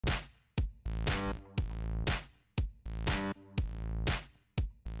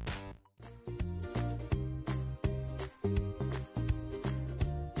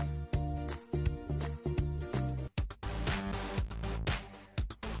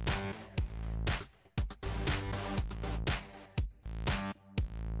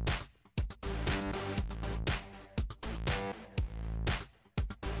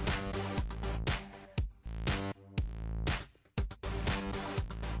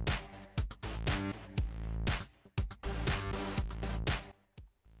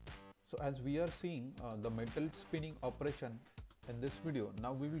as we are seeing the metal spinning operation in this video,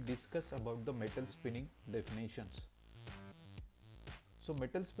 now we will discuss about the metal spinning definitions. So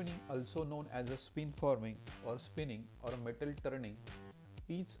metal spinning, also known as a spin forming or spinning or metal turning,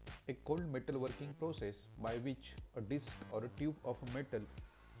 is a cold metalworking process by which a disc or a tube of metal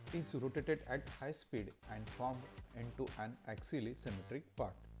is rotated at high speed and formed into an axially symmetric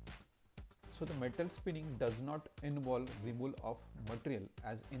part. So the metal spinning does not involve removal of material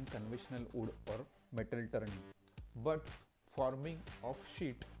as in conventional wood or metal turning, but forming of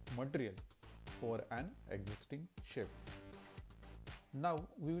sheet material for an existing shape. Now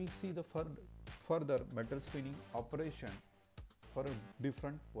we will see the further metal spinning operation for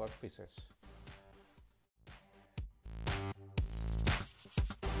different workpieces.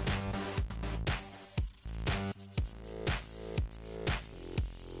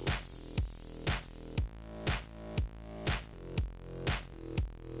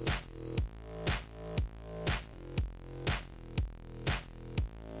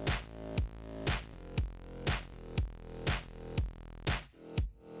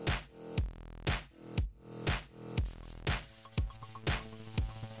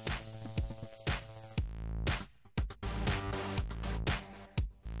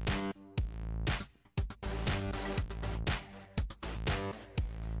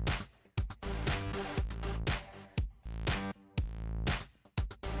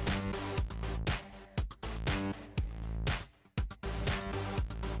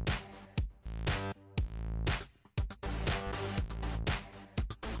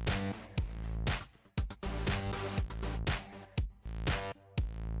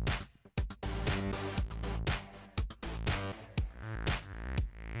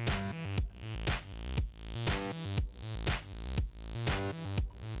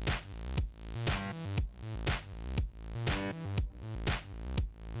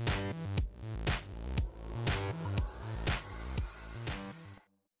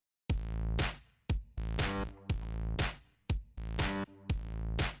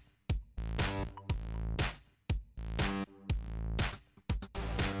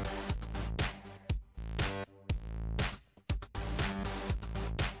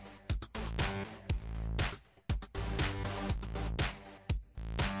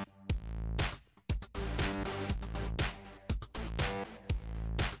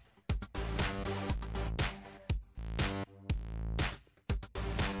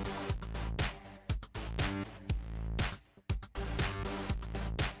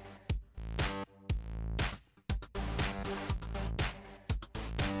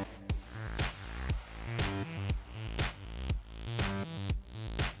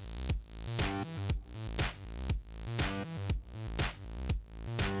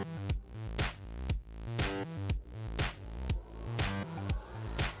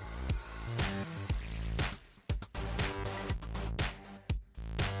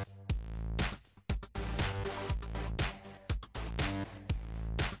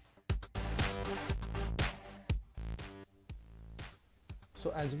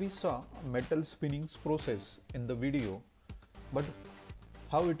 So as we saw metal spinning process in the video, but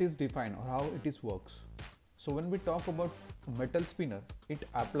how it is defined or how it is works. So when we talk about metal spinner, it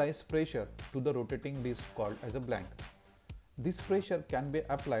applies pressure to the rotating disc called as a blank. This pressure can be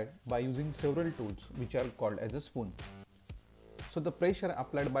applied by using several tools which are called as a spoon. So the pressure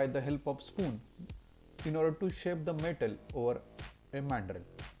applied by the help of spoon in order to shape the metal over a mandrel.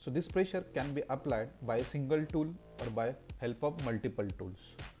 So this pressure can be applied by a single tool or by help of multiple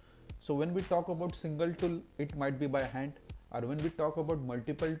tools. So when we talk about single tool, it might be by hand, or when we talk about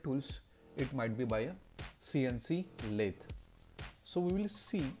multiple tools, it might be by a CNC lathe. So we will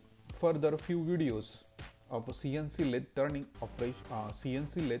see further few videos of a CNC lathe turning operation,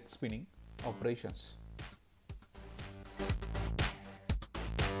 CNC lathe spinning operations.